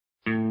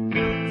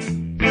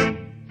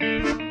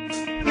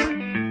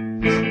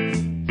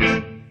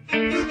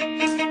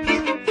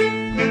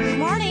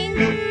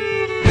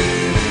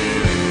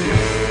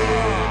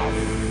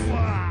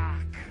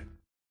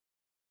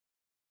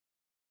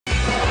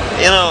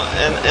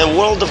and a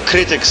world of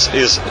critics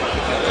is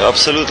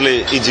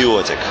absolutely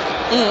idiotic.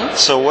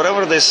 So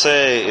whatever they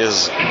say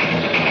is,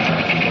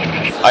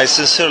 I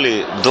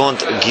sincerely don't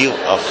give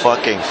a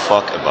fucking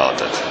fuck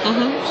about it.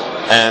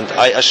 And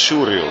I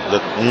assure you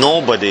that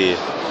nobody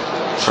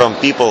from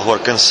people who are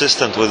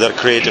consistent with their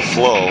creative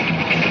flow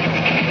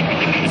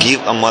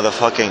give a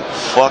motherfucking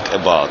fuck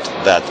about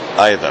that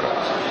either.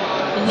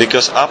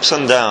 Because ups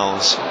and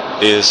downs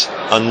is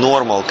a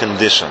normal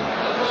condition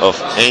of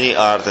any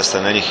artist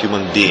and any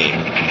human being.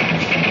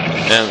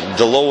 And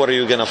the lower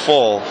you're gonna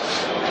fall,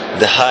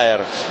 the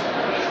higher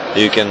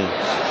you can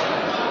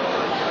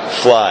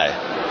fly,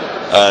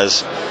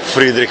 as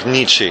Friedrich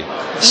Nietzsche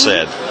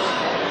said.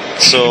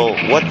 So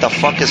what the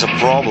fuck is a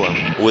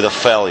problem with a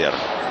failure?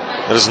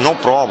 There is no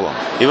problem.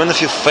 Even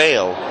if you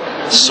fail,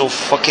 so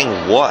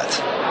fucking what?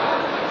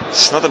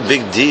 It's not a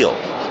big deal.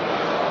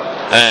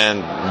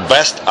 And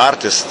best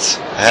artists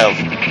have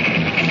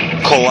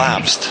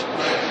collapsed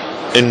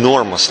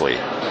enormously.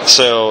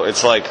 So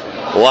it's like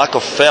lack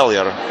of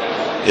failure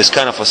is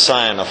kind of a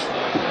sign of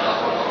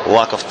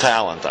lack of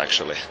talent,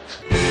 actually.